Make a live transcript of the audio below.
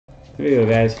Here we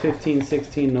go, guys.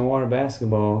 15-16 NOIR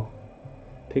basketball.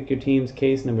 Pick your team's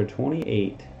case number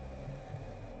 28.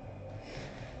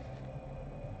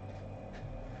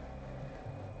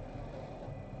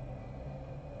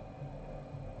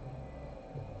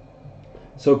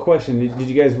 So question, did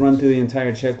you guys run through the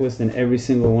entire checklist and every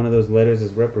single one of those letters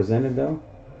is represented though?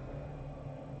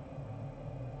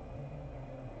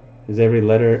 Is every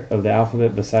letter of the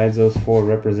alphabet besides those four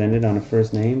represented on a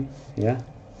first name? Yeah?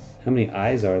 How many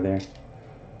I's are there?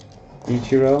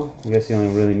 Ichiro? I guess you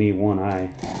only really need one I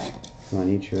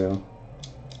on Ichiro.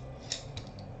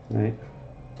 Right?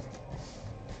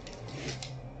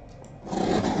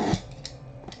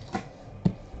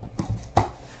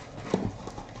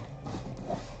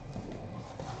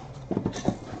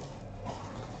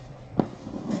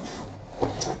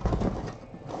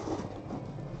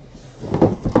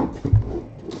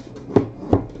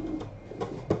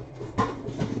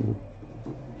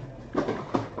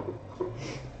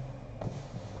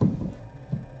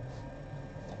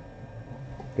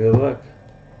 Good luck.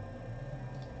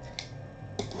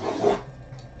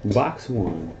 Box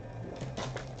 1.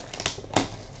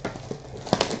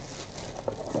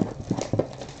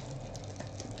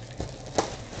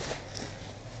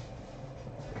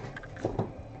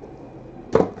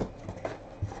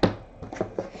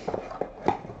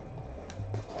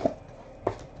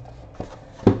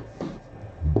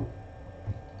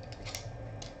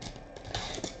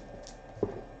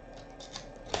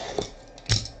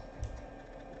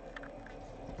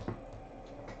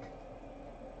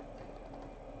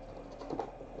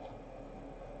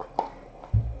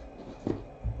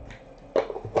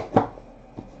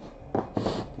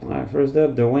 First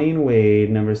up, Dwayne Wade,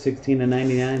 number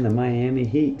 16/99, the Miami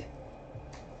Heat.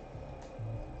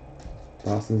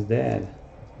 Boston's dad.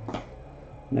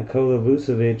 Nikola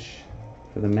Vucevic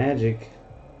for the Magic.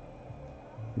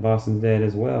 Boston's dad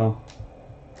as well.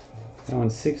 That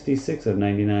one's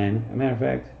 66/99. As a matter of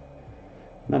fact,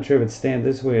 I'm not sure if it's stamped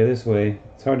this way or this way.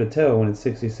 It's hard to tell when it's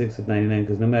 66/99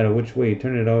 because no matter which way you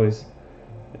turn it, always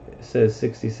says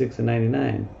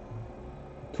 66/99.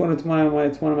 It's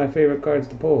one of my favorite cards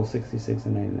to pull,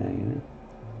 66/99, you know.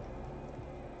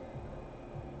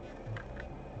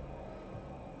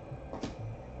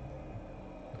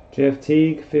 Jeff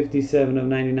Teague,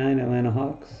 57/99, Atlanta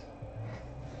Hawks.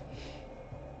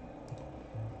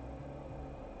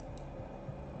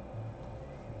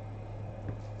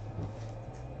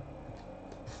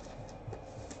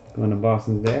 Going to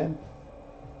Boston's dad.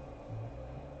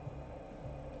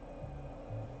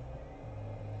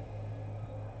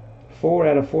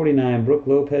 /49, Brook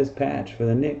Lopez patch for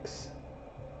the Knicks.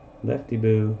 Lefty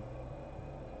Boo.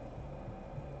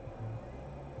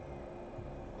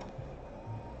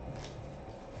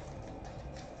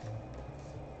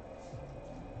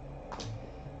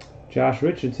 Josh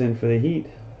Richardson for the Heat.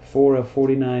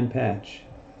 4/49 patch.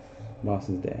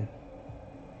 Boston's dad.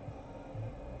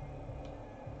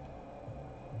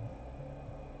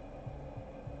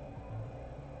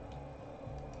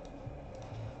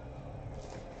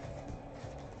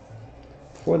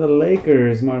 For the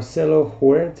Lakers, Marcelo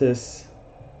Huertas,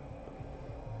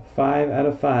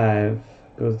 5/5,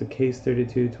 goes to case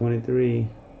 32/23.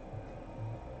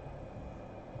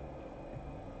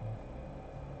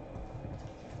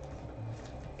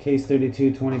 Case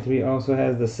 32/23 also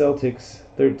has the Celtics,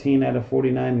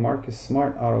 13/49, Marcus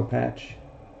Smart auto patch.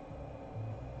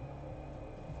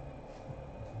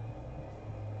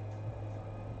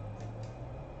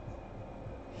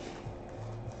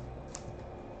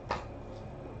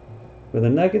 For the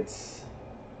Nuggets,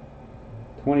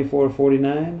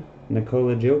 24/49,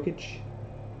 Nikola Jokic.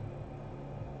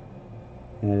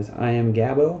 That is I Am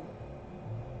Gabo.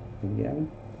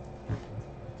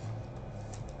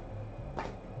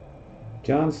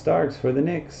 John Starks for the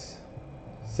Knicks,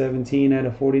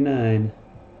 17/49,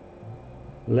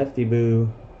 Lefty Boo.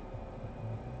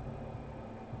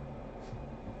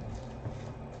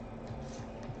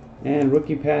 And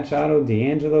rookie patch auto,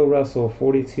 D'Angelo Russell,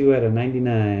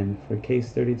 42/99 for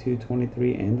case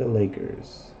 32/23 and the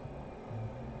Lakers.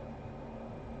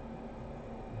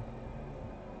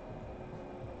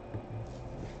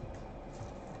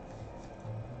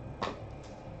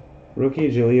 Rookie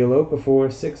Jahlil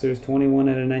Okafor, Sixers,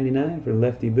 21/99 for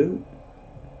Lefty Boo.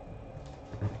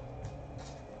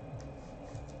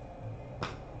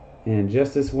 And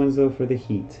Justice Winslow for the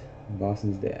Heat,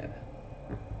 Boston's dad.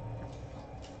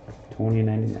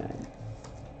 20/99.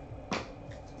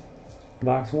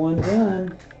 Box 1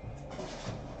 done.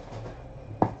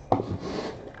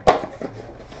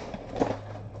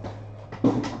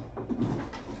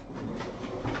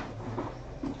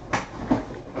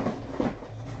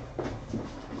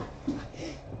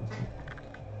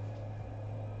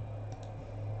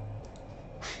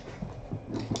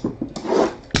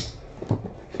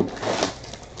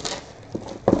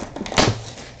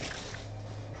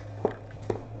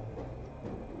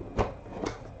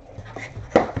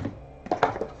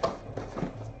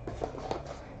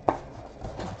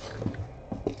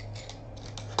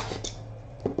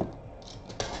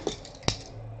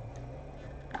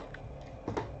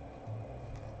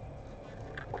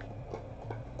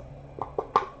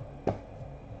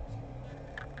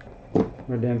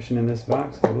 redemption in this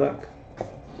box. Good luck.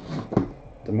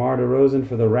 DeMar DeRozan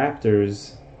for the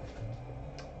Raptors.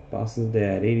 Boston's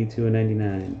Dad, 82 and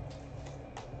 99.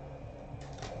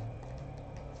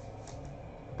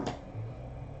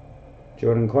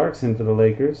 Jordan Clarkson for the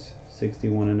Lakers,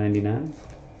 61 and 99.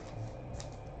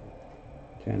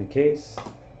 Johnny Case.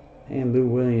 And Lou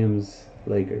Williams,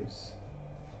 Lakers,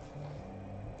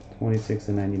 26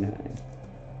 and 99.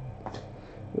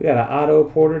 We got an Otto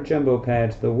Porter Jumbo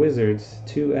Patch, the Wizards,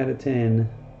 2 out of 10.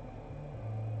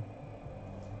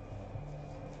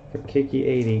 For Kiki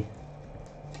 80.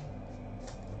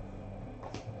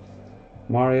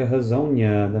 Mario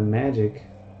Hezonja, the Magic,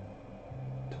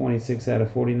 26 out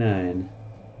of 49.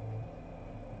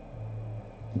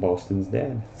 Boston's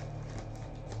Dad.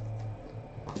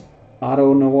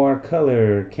 Auto Noir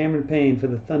Color, Cameron Payne for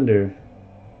the Thunder.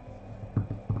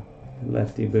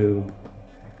 Lefty Boo.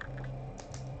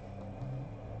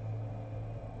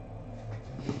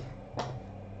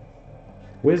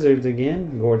 Wizards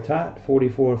again, Gortat,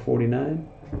 44-49.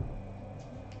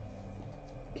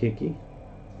 Kiki.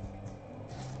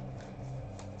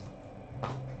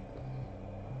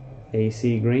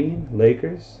 AC Green,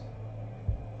 Lakers.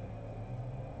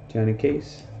 Johnny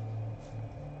Case.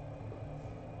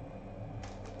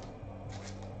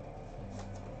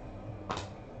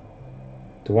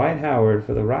 Dwight Howard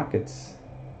for the Rockets,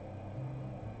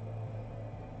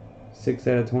 6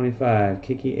 out of 25.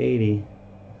 Kiki 80.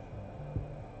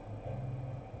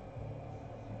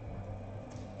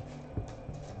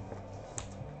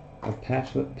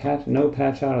 No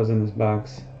patch autos in this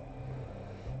box.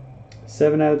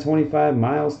 7 out of 25.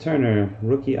 Miles Turner,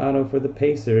 rookie auto for the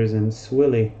Pacers, and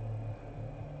Swilly.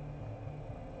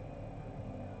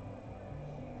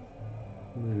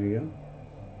 There we go.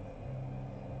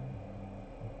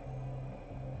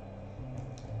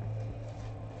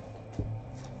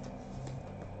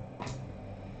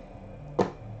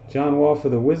 John Wall for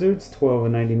the Wizards, 12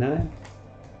 of 99.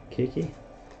 Kiki.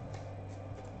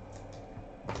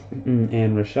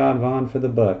 And Rashad Vaughn for the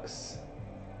Bucks,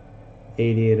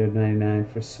 88 of 99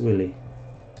 for Swilly.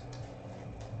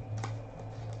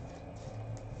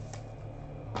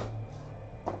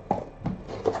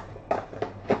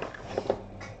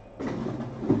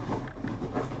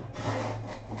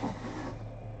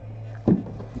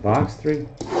 Box 3.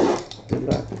 Good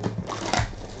luck.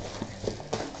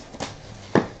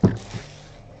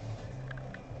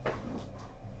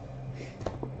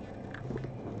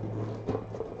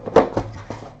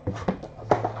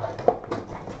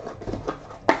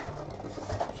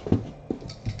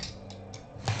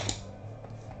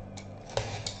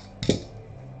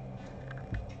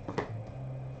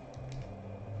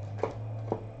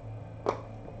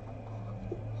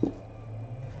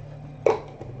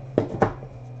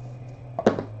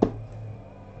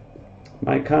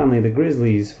 Mike Conley, the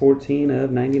Grizzlies, 14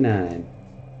 of 99.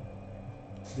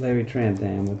 Larry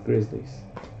Trantham with Grizzlies.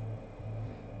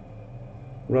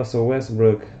 Russell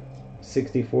Westbrook,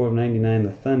 64 of 99,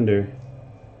 the Thunder.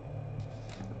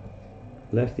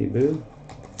 Lefty Boo.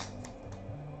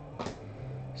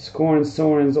 Scorin'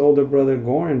 Soren's older brother,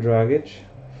 Goran Dragic,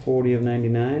 40 of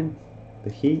 99,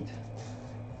 the Heat.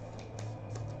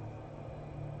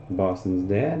 Boston's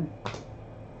Dad.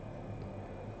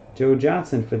 Joe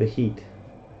Johnson for the Heat.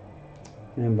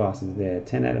 And Boston's Dad,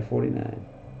 10 out of 49.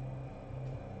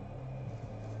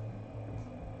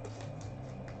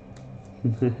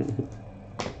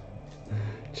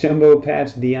 Jumbo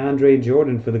Patch DeAndre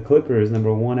Jordan for the Clippers,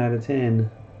 number 1 out of 10.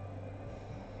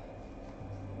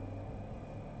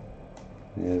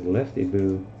 There's Lefty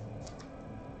Boo.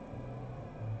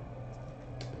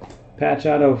 Patch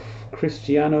auto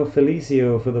Cristiano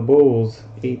Felicio for the Bulls,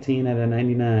 18 out of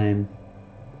 99.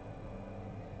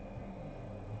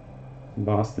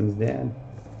 Boston's Dad.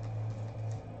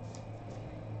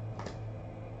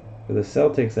 For the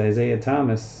Celtics, Isaiah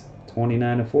Thomas,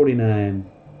 29 of 49.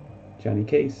 Johnny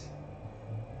Case.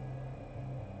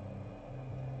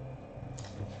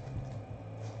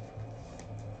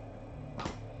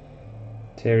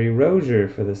 Terry Rozier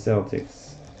for the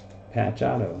Celtics. Patch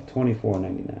auto,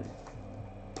 24.99.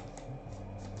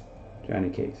 Johnny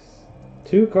Case.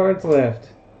 2 cards left.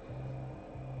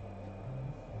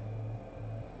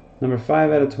 Number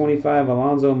 5 out of 25,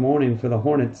 Alonzo Mourning for the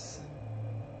Hornets.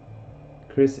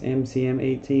 Chris MCM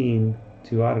 18.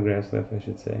 2 autographs left, I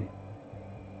should say.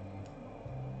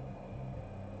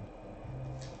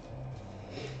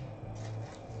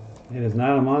 It is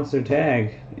not a monster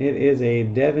tag. It is a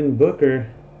Devin Booker,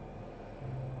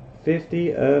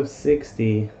 50 of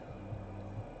 60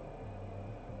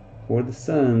 for the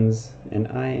Suns, and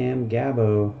I am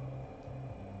Gabo.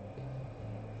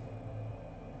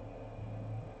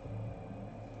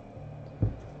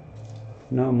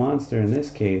 No monster in this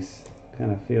case.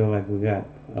 Kind of feel like we got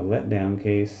a letdown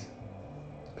case.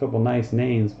 A couple nice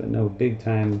names, but no big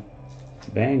time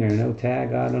banger. No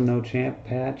tag auto, no champ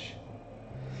patch.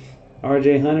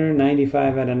 RJ Hunter,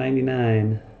 95 out of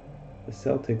 99. The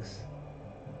Celtics.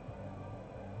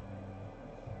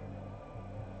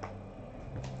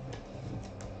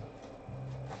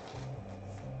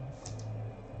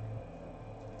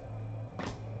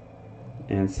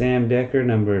 And Sam Decker,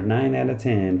 number 9 out of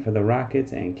 10 for the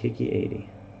Rockets, and Kiki 80.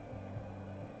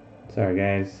 Sorry,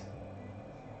 guys.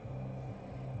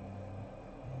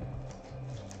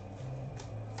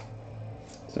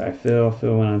 Sorry, Phil.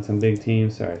 Phil went on some big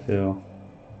teams. Sorry, Phil.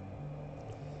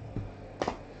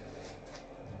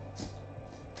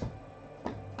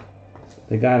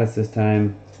 They got us this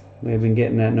time. We've been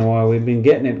getting that NOIR. We've been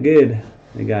getting it good.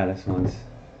 They got us once.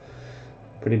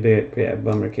 Pretty big, yeah,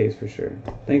 bummer case for sure.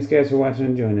 Thanks, guys, for watching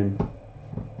and joining.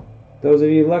 Those of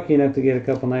you lucky enough to get a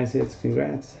couple nice hits,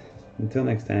 congrats. Until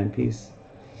next time, peace.